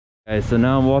Alright, so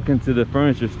now I'm walking to the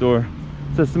furniture store.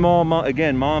 It's a small,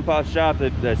 again, mom and pop shop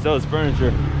that sells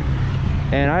furniture.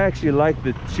 And I actually like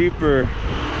the cheaper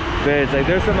beds. Like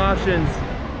there's some options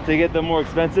to get the more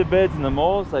expensive beds in the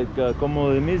malls, like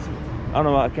Comodismo. I don't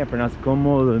know, I can't pronounce it.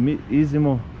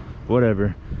 Comodismo,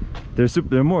 whatever.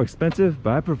 They're more expensive,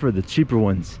 but I prefer the cheaper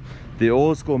ones. The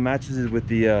old school mattresses with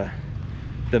the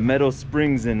metal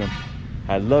springs in them.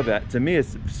 I love that. To me,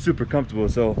 it's super comfortable.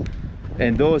 So,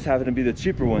 and those happen to be the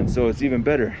cheaper ones, so it's even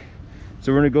better.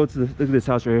 So we're gonna go to the, look at this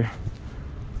house right here.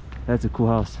 That's a cool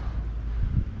house.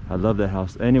 I love that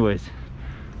house. Anyways,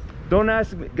 don't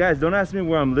ask me, guys, don't ask me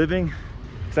where I'm living,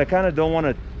 because I kind of don't want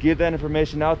to give that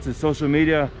information out to social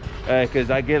media, because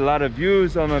I get a lot of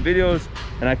views on my videos,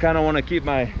 and I kind of want to keep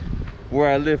my where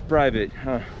I live private.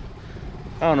 I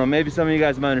don't know, maybe some of you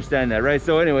guys might understand that, right?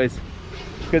 So anyways,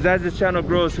 because as this channel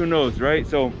grows, who knows, right?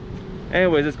 So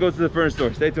anyways, let's go to the furniture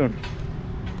store. Stay tuned.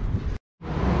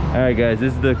 All right, guys,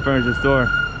 this is the furniture store.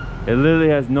 It literally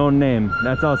has no name.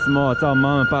 That's how small, it's how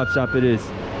mom and pop shop it is.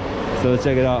 So let's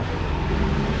check it out.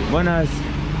 Buenas.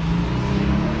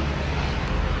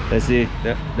 Let's see,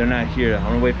 they're not here. I'm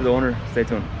gonna wait for the owner. Stay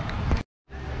tuned.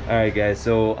 All right, guys,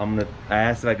 so I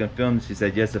asked if I can film. She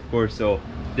said yes, of course. So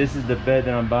this is the bed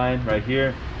that I'm buying right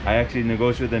here. I actually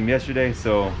negotiated with them yesterday,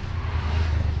 so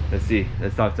let's see.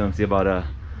 Let's talk to them, see about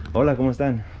hola, ¿cómo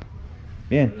están?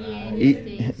 Bien.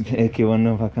 Y qué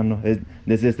bueno, bacano.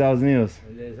 ¿Desde Estados Unidos?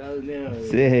 De Estados Unidos.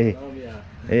 Sí. Colombia.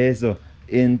 Eso.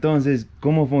 Entonces,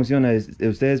 ¿cómo funciona?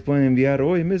 ¿Ustedes pueden enviar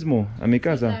hoy mismo a mi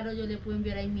casa? Sí, claro, yo le puedo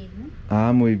enviar ahí mismo.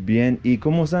 Ah, muy bien. ¿Y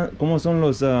cómo son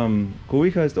los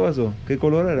cobijas, todo eso? ¿Qué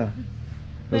color era? Las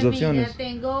Pues opciones. mira,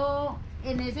 tengo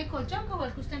en ese colchón como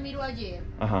el que usted miró ayer.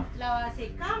 Ajá. La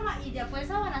base cama y ya pues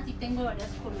sábana sí tengo varias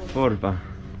colores. Porfa.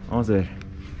 Vamos a ver.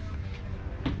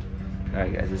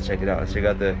 Alright, guys, let's check it out. Let's check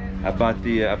out I bought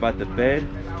the bed.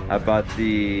 I bought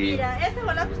the... Mira, esta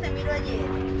fue la que usted miró ayer.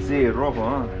 Sí, rojo,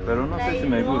 huh? Pero no sé si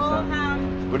me gusta. Roja,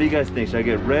 What do you guys think? Should I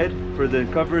get red for the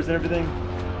covers and everything?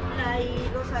 la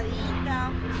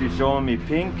rosadita. She's showing me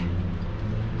pink.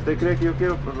 ¿Usted cree que yo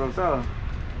quiero rosada?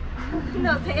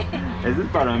 No sé. Eso es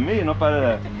para mí, no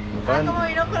para... Como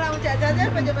vino con la muchacha ayer,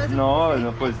 pues yo me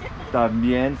No, pues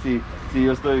también, si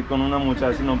yo estoy con una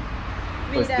muchacha, no,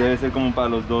 pues Mira. debe ser como para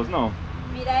los dos, ¿no?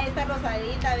 Mira esta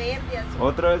rosadita, verde, azul.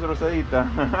 Otra vez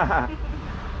rosadita.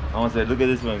 Vamos a ver, look at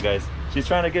this one, guys. She's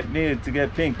trying to get me to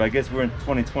get pink, but I guess we're in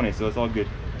 2020, so it's all good.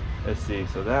 Let's see,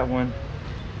 so that one.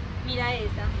 Mira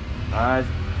esta.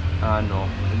 No,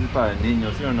 ese es para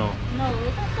niños, ¿sí o no? No,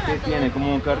 esa es para ¿Qué todo tiene? el ¿Como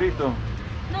un mundo. carrito?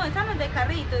 No, esa no es de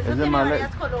carrito, esa Es de tiene maleta.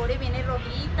 varios colores, viene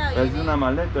rojita, ¿Es viene... una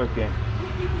maleta o qué?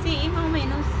 Sí, más o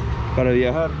menos. ¿Para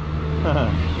viajar?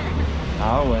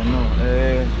 Ah, bueno,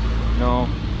 no.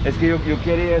 Es que yo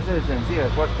quería esa de sencilla.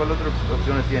 ¿Cuál otras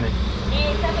opciones tiene?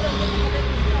 Esta, pero no tiene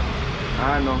restricción.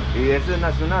 Ah, no. ¿Y ese es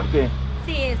nacional qué?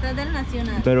 Sí, esta es del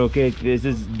Nacional. ¿Pero qué? ¿Ese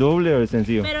es doble o es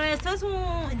sencillo? Pero esto es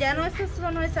ya no,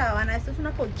 esto no es sábana, esto es un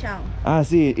acolchado. Ah,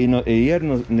 sí, y ayer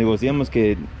nos negociamos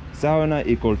que sábana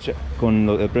y colcha con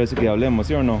el precio que hablemos,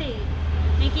 ¿sí o no? Sí,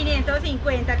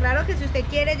 1550. Claro que si usted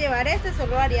quiere llevar este,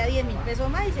 solo haría 10.000 pesos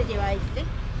más y se lleva este.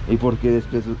 ¿Y por qué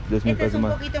después Este es pesos un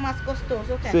más? poquito más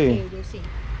costoso que Sí. aquello, sí.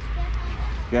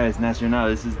 Guys, nacional.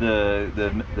 This is the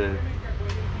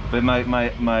but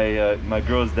my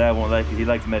girl's dad won't like it. He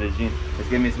likes Medellin. Es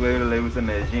que mi suegro le gusta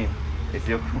Medellin.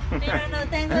 Pero no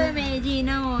tengo de Medellín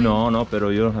hoy. No, pero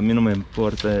a mí no me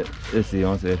importa. Sí,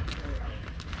 vamos a ver.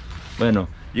 Bueno,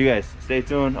 you guys, stay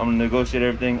tuned. I'm gonna negotiate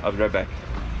everything. I'll be right back.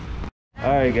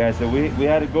 All right, guys. So we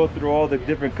had to go through all the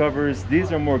different covers.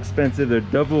 These are more expensive.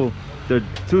 They're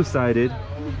two-sided,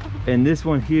 and this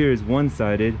one here is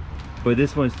one-sided, but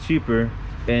this one's cheaper.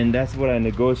 And that's what I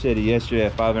negotiated yesterday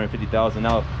at $550,000.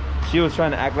 Now, she was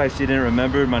trying to act like she didn't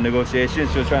remember my negotiation.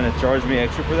 She was trying to charge me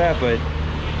extra for that, but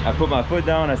I put my foot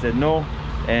down. I said no,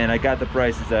 and I got the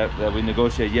prices that we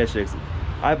negotiated yesterday.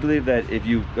 I believe that if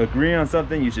you agree on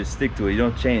something, you should stick to it. You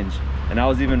don't change. And I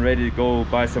was even ready to go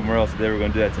buy somewhere else if they were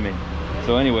going to do that to me.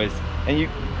 So anyways, and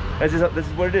this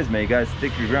is what it is, man. You guys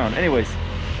stick to your ground. Anyways,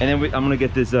 and then I'm going to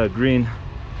get this green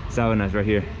sábanas right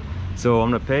here. So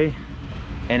I'm going to pay.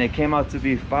 And it came out to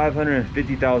be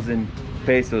 550,000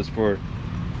 pesos for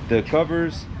the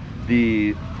covers,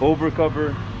 the over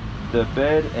cover, the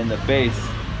bed, and the base.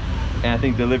 And I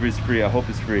think delivery is free. I hope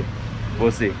it's free.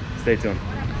 We'll see. Stay tuned.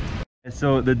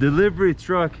 So the delivery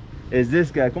truck is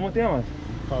this guy. ¿Cómo te llamas?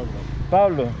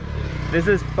 Pablo. This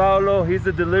is Pablo. He's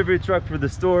the delivery truck for the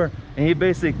store, and he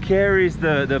basically carries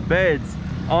the beds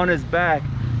on his back,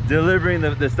 delivering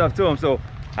the stuff to him. So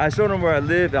I showed him where I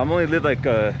live. I'm only live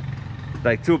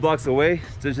like 2 blocks away,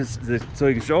 so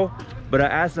he can show. But I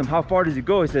asked him, how far does he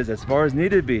go? He says, as far as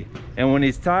needed be. And when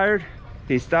he's tired,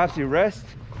 he stops, he rests,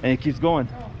 and he keeps going.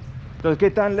 Entonces,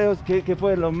 ¿qué tan lejos, qué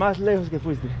fue lo más lejos que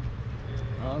fuiste?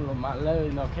 No, lo más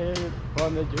lejos, no, que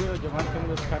donde yo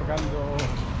mantengo descargando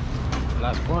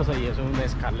las cosas y eso es una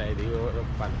escalera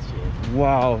para el cielo.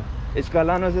 Wow,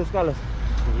 escalando esas escalas.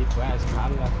 Sí, fue a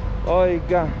escalas.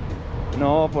 Oiga,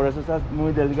 no, por eso estás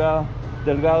muy delgado,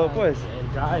 pues.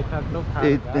 Delgado y tanto cargado.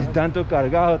 Y tanto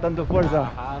cargado, tanto fuerza.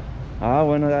 Ajá. Ah,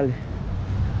 bueno, dale.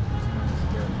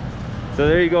 So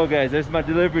there you go, guys. There's my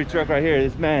delivery truck right here.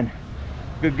 This man,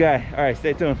 good guy. All right,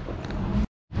 stay tuned.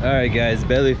 All right, guys,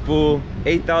 belly full.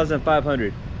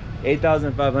 8,500.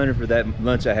 8,500 for that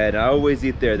lunch I had. I always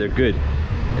eat there. They're good.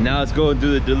 And now let's go and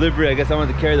do the delivery. I guess I want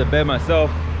to carry the bed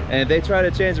myself. And if they try to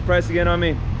change the price again on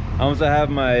me, I also have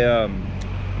my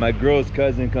my girl's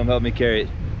cousin come help me carry it.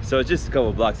 So it's just a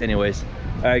couple blocks anyways.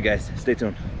 All right, guys, stay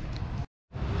tuned.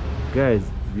 Guys,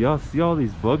 y'all see all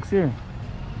these bugs here?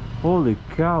 Holy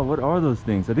cow, what are those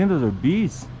things? I think those are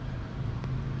bees.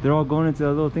 They're all going into that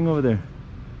little thing over there.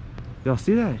 Y'all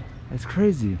see that? That's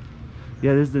crazy.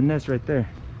 Yeah, there's the nest right there.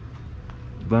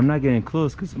 But I'm not getting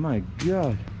close because, my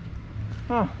God.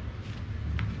 Huh.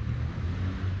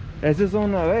 Esas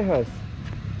son abejas.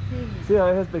 Sí,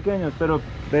 abejas pequeñas, pero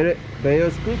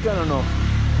ellos pican o no?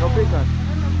 No pican.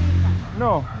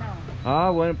 No.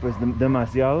 Ah, bueno, pues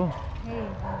demasiado.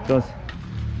 Entonces,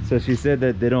 so she said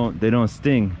that they don't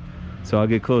sting. So I'll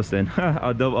get close then.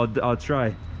 I'll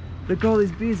try. Look at all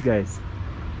these bees, guys.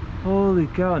 Holy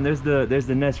cow, and there's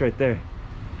the nest right there.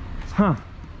 Huh.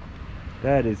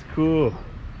 That is cool.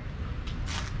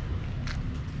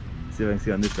 Let's see if I can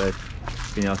see on this side.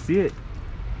 Can y'all see it?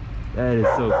 That is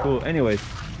so cool. Anyways,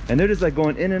 and they're just like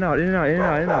going in and out, in and out, in and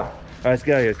out, in and out. All right, let's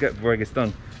get out of here. Let's get before I get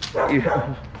stung.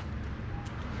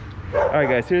 All right,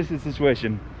 guys, here's the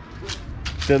situation.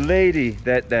 The lady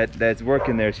that's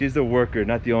working there, she's the worker,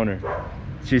 not the owner.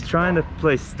 She's trying to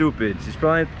play stupid. She's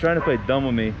probably trying to play dumb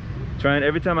with me.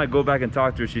 Every time I go back and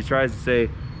talk to her, she tries to say,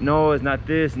 no, it's not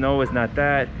this, no, it's not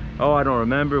that. Oh, I don't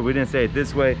remember, we didn't say it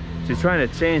this way. She's trying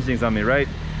to change things on me, right?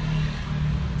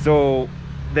 So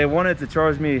they wanted to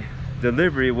charge me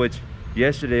delivery, which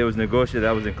yesterday it was negotiated,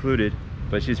 that was included,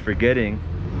 but she's forgetting.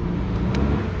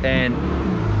 And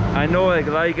I know like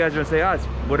a lot of you guys are gonna say, it's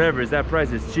whatever, it's that price,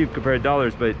 it's cheap compared to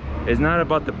dollars, but it's not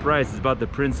about the price, it's about the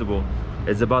principle.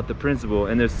 It's about the principle.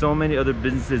 And there's so many other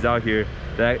businesses out here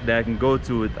that I can go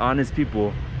to with honest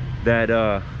people that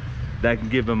can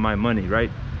give them my money, right?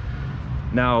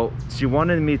 Now, she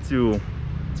wanted me to,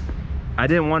 I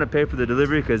didn't want to pay for the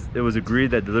delivery because it was agreed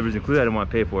that delivery is included. I didn't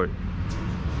want to pay for it.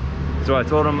 So I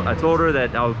told her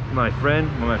that when my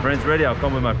friend's ready, I'll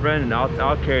come with my friend and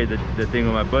I'll carry the thing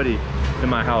with my buddy to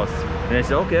my house. And they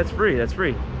said, okay, that's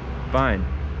free, fine.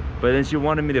 But then she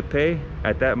wanted me to pay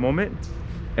at that moment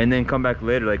and then come back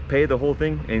later, like pay the whole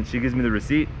thing, and she gives me the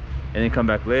receipt and then come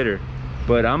back later.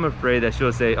 But I'm afraid that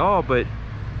she'll say, oh, but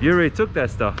you already took that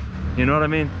stuff, you know what I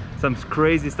mean? Some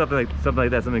crazy stuff, like something like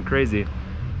that, something crazy.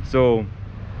 So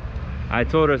I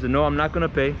told her, I said, no, I'm not gonna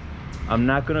pay. I'm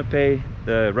not gonna pay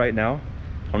right now.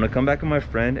 I'm gonna come back with my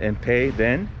friend and pay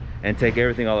then and take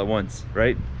everything all at once,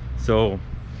 right? So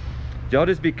y'all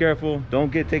just be careful,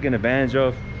 don't get taken advantage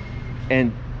of.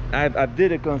 And I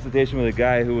did a consultation with a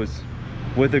guy who was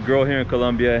with a girl here in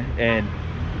Colombia, and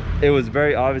it was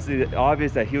very obvious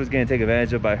that he was getting taken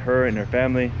advantage of by her and her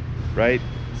family, right?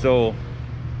 So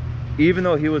even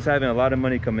though he was having a lot of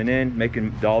money coming in,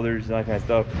 making dollars and that kind of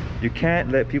stuff, you can't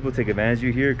let people take advantage of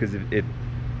you here, because if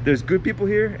there's good people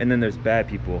here and then there's bad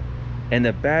people, and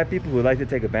the bad people who like to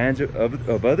take advantage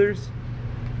of others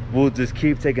will just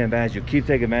keep taking advantage of you, keep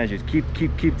taking advantage of you,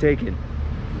 keep taking.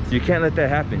 So you can't let that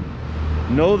happen.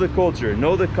 Know the culture,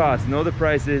 know the costs, know the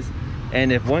prices.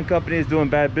 And if one company is doing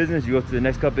bad business, you go to the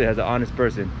next company that has an honest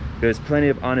person. There's plenty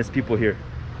of honest people here,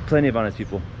 plenty of honest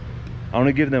people. I want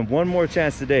to give them one more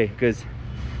chance today, because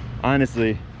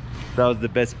honestly, that was the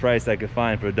best price I could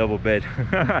find for a double bed.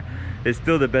 It's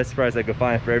still the best price I could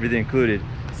find for everything included.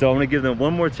 So I'm gonna give them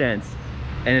one more chance,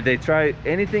 and if they try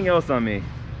anything else on me,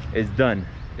 it's done.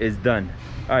 It's done.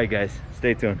 All right, guys,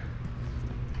 stay tuned.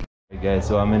 Hey guys,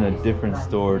 so I'm in a different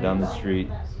store down the street,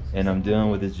 and I'm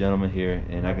dealing with this gentleman here,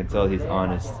 and I can tell he's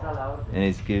honest, and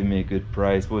he's giving me a good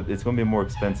price. Well, it's gonna be more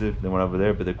expensive than when over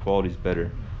there, but the quality's better.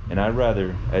 And I'd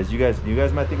rather, as you guys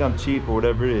might think I'm cheap or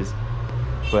whatever it is,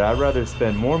 but I'd rather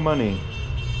spend more money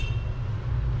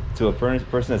to a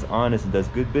person that's honest and does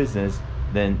good business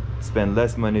than spend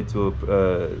less money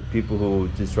to people who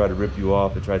just try to rip you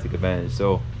off and try to take advantage.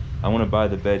 So I want to buy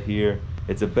the bed here.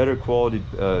 It's a better quality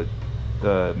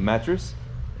mattress,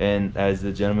 and as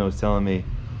the gentleman was telling me,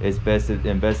 it's best to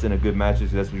invest in a good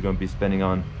mattress, because that's what you're going to be spending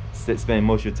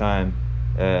most of your time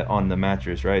on the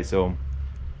mattress, right? So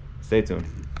stay tuned.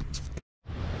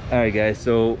 All right, guys,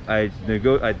 so I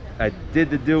did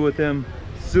the deal with him.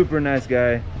 Super nice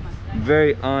guy,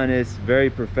 very honest, very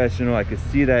professional. I could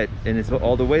see that, and it's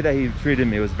all the way that he treated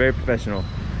me. It was very professional.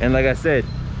 And like I said,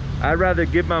 I'd rather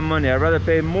give my money, I'd rather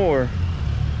pay more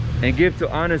and give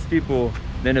to honest people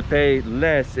than to pay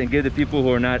less and give to people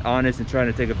who are not honest and trying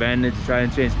to take advantage, trying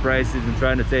to change prices and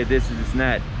trying to say this and this and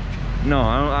that. No,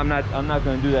 I'm not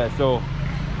going to do that. So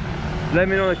let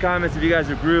me know in the comments if you guys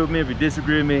agree with me, if you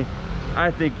disagree with me. I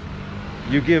think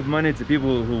you give money to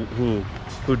people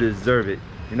who deserve it.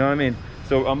 You know what I mean?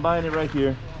 So I'm buying it right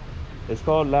here. It's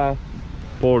called La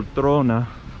Poltrona.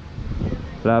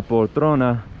 La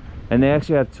Poltrona. And they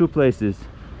actually have two places.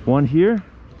 One here,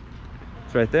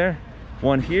 it's right there.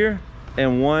 One here,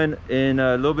 and one in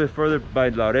a little bit further by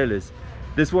Laureles.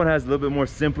 This one has a little bit more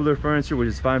simpler furniture, which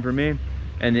is fine for me.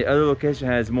 And the other location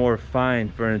has more fine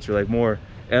furniture, like more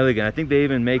elegant. I think they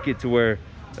even make it to where,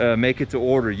 make it to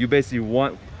order. You basically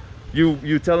want,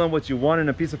 you tell them what you want in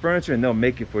a piece of furniture and they'll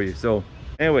make it for you. So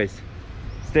anyways,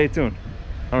 stay tuned.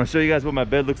 I'm gonna show you guys what my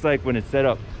bed looks like when it's set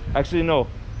up. Actually, no,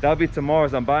 that'll be tomorrow.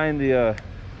 I'm buying the,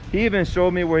 he even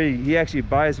showed me where he actually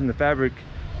buys from the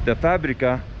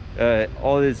Fabrica,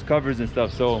 all his covers and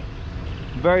stuff. So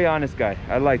very honest guy,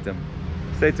 I liked him.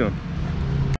 Stay tuned.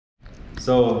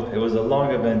 So it was a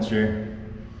long adventure.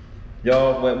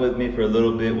 Y'all went with me for a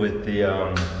little bit with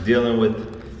the dealing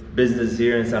with business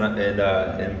here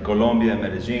in Colombia,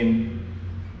 Medellin.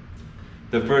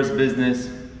 The first business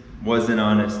wasn't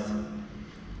honest.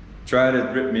 Tried to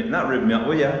rip me, not rip me off,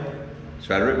 well yeah,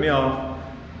 tried to rip me off.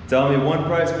 Tell me one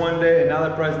price one day,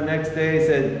 another price the next day.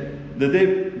 Said the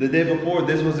day before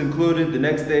this was included, the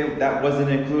next day that wasn't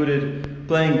included.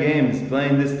 Playing games,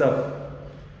 playing this stuff.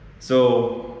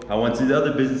 So I went to the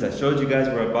other business. I showed you guys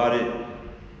where I bought it.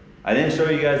 I didn't show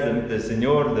you guys the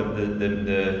senor,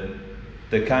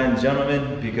 the kind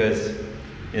gentleman, because,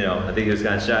 you know, I think he was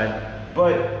kind of shy.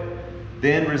 But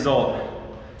the end result,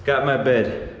 got my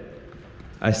bed.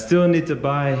 I still need to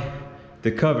buy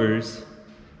the covers,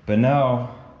 but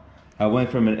now I went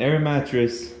from an air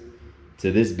mattress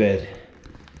to this bed.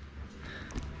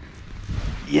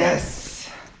 Yes!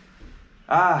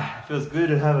 Ah, it feels good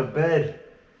to have a bed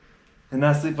and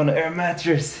not sleep on an air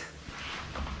mattress.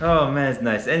 Oh man, it's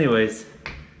nice. Anyways,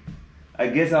 I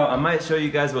guess I might show you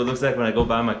guys what it looks like when I go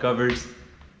buy my covers,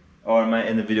 or I might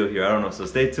end the video here, I don't know. So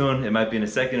stay tuned, it might be in a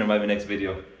second or it might be next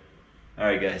video.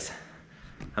 Alright guys,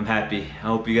 I'm happy. I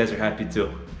hope you guys are happy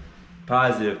too.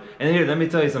 Positive. And here, let me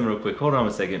tell you something real quick. Hold on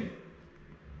a second.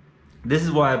 This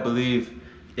is why I believe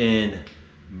in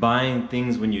buying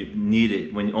things when you need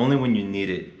it, only when you need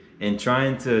it, and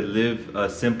trying to live a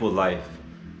simple life.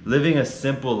 Living a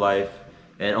simple life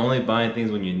and only buying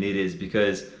things when you need it is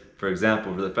because, for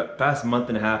example, for the past month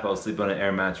and a half, I was sleeping on an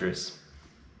air mattress.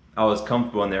 I was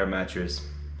comfortable on the air mattress.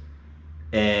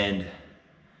 And,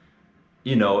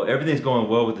 you know, everything's going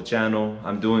well with the channel.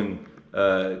 I'm doing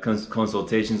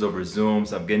consultations over Zoom,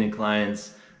 so I'm getting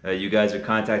clients. You guys are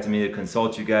contacting me to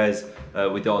consult you guys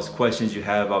with those questions you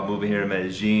have about moving here to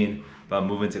Medellin, about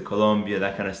moving to Colombia,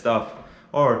 that kind of stuff.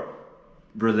 Or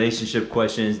relationship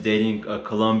questions, dating a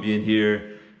Colombian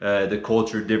here, the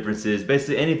culture differences,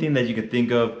 basically anything that you can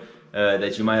think of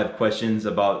that you might have questions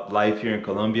about life here in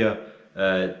Colombia.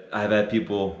 I've had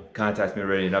people contact me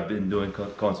already, and I've been doing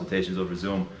consultations over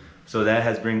Zoom. So that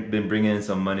has been bringing in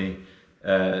some money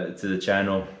to the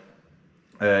channel.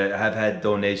 I have had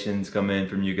donations come in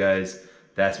from you guys.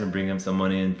 That's been bringing some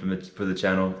money in for the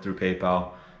channel through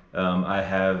PayPal. I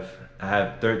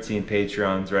have 13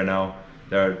 Patreons right now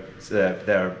that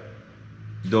are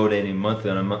donating monthly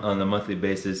on a monthly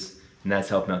basis, and that's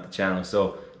helping out the channel.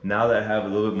 So now that I have a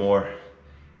little bit more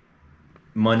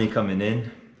money coming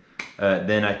in,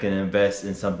 then I can invest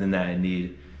in something that I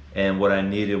need. And what I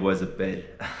needed was a bed.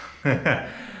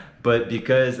 but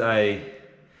because I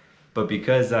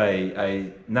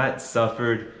not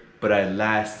suffered, but I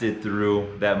lasted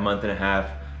through that month and a half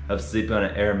of sleeping on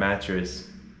an air mattress.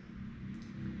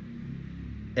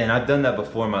 And I've done that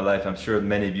before in my life. I'm sure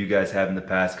many of you guys have in the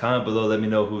past. Comment below, let me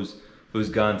know who's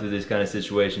gone through these kind of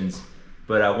situations.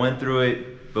 But I went through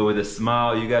it, but with a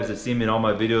smile. You guys have seen me in all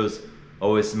my videos,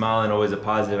 always smiling, always a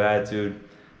positive attitude.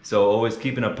 So always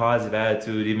keeping a positive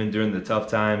attitude even during the tough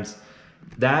times.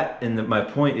 That, and my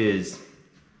point is,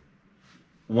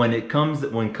 when comes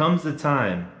the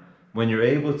time when you're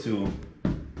able to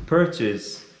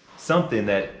purchase something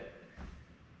that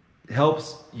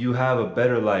helps you have a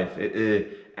better life,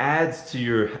 it adds to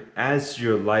your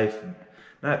life.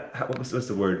 What's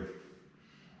the word?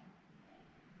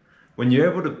 when you're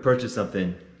able to purchase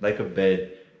something like a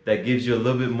bed that gives you a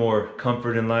little bit more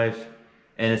comfort in life,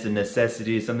 and it's a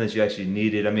necessity, something that you actually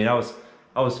needed. I mean, I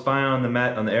was fine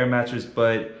on the air mattress,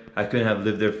 but I couldn't have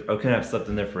lived there. I couldn't have slept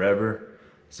in there forever.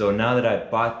 So now that I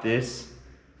bought this,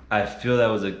 I feel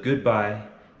that was a good buy.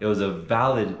 It was a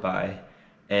valid buy,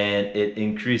 and it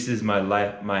increases my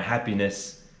life, my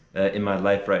happiness in my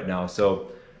life right now.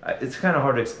 So it's kind of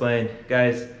hard to explain,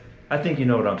 guys. I think you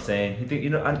know what I'm saying.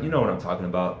 You know what I'm talking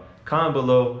about. Comment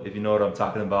below if you know what I'm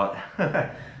talking about.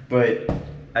 But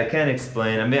I can't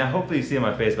explain. I mean, hopefully you see in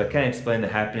my face, but I can't explain the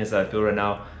happiness that I feel right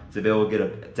now to be able to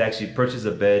to actually purchase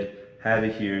a bed, have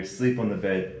it here, sleep on the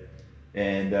bed,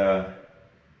 and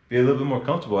be a little bit more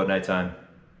comfortable at nighttime.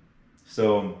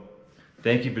 So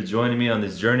thank you for joining me on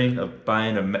this journey of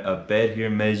buying a bed here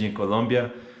in Medellin,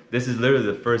 Colombia. This is literally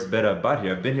the first bed I bought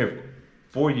here. I've been here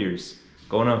 4 years,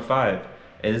 going on 5.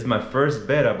 And this is my first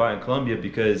bed I bought in Colombia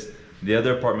because the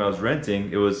other apartment I was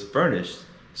renting, it was furnished.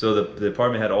 So the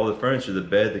apartment had all the furniture, the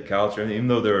bed, the couch, everything. Even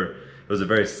though it was a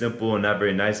very simple and not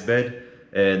very nice bed,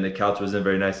 and the couch wasn't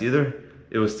very nice either,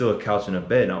 it was still a couch and a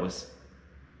bed, and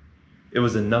it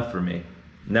was enough for me.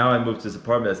 Now I moved to this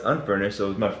apartment that's unfurnished, so it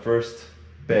was my first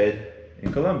bed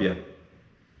in Colombia.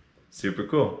 Super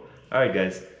cool. All right,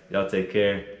 guys, y'all take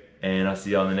care, and I'll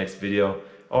see y'all in the next video.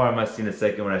 Or I might see in a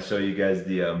second when I show you guys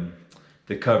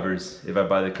the covers, if I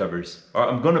buy the covers. Or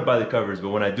I'm gonna buy the covers,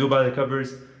 but when I do buy the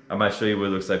covers, I might show you what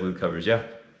it looks like with the covers, yeah?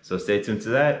 So stay tuned to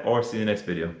that, or see you in the next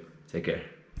video. Take care.